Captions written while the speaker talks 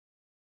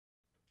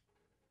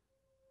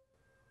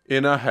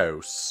In a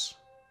house,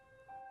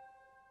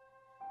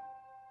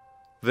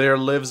 there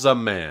lives a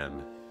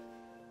man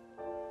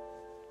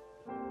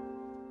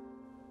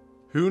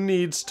who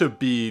needs to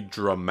be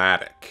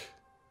dramatic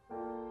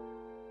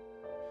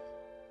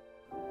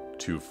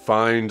to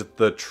find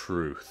the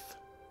truth.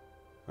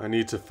 I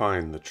need to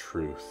find the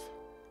truth.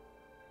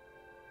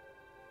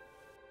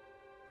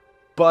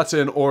 But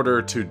in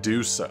order to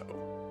do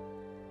so,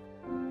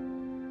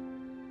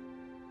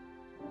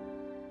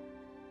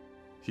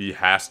 he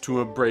has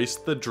to embrace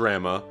the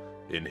drama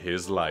in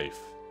his life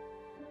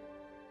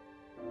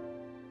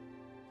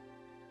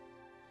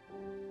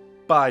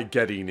by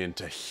getting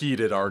into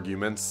heated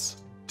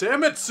arguments.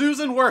 Damn it,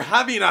 Susan, we're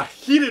having a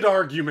heated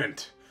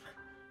argument!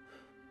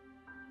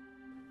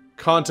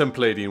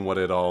 Contemplating what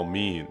it all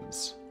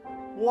means.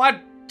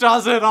 What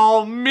does it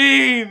all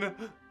mean?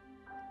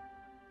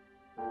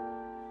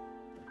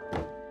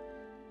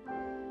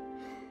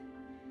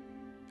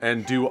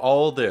 And do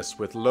all this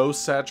with low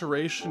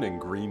saturation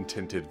and green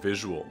tinted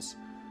visuals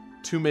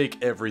to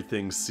make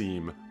everything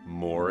seem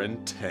more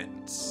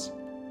intense.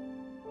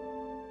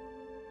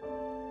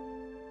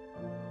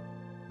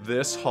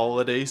 This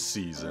holiday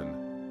season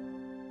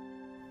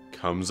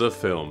comes a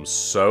film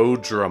so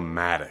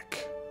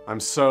dramatic. I'm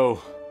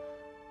so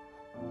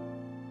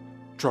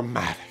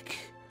dramatic.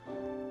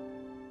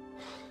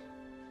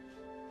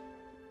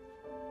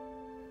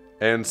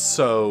 And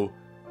so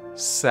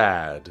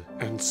sad.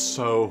 And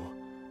so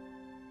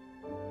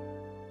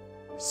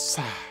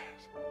sad.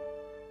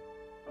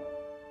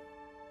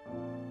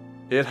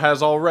 It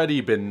has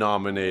already been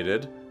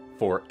nominated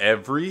for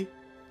every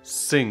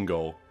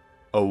single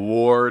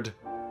award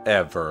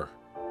ever.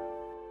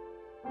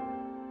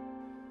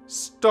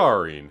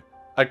 Starring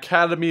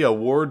Academy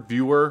Award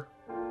viewer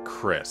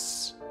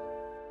Chris.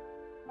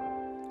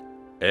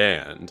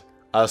 And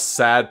a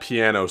sad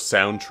piano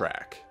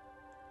soundtrack.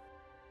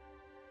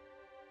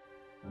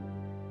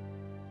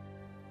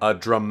 A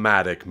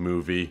dramatic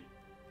movie.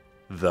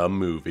 The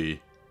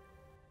movie.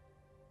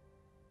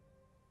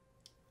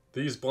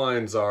 These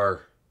blinds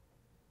are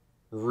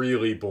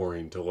really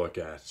boring to look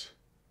at.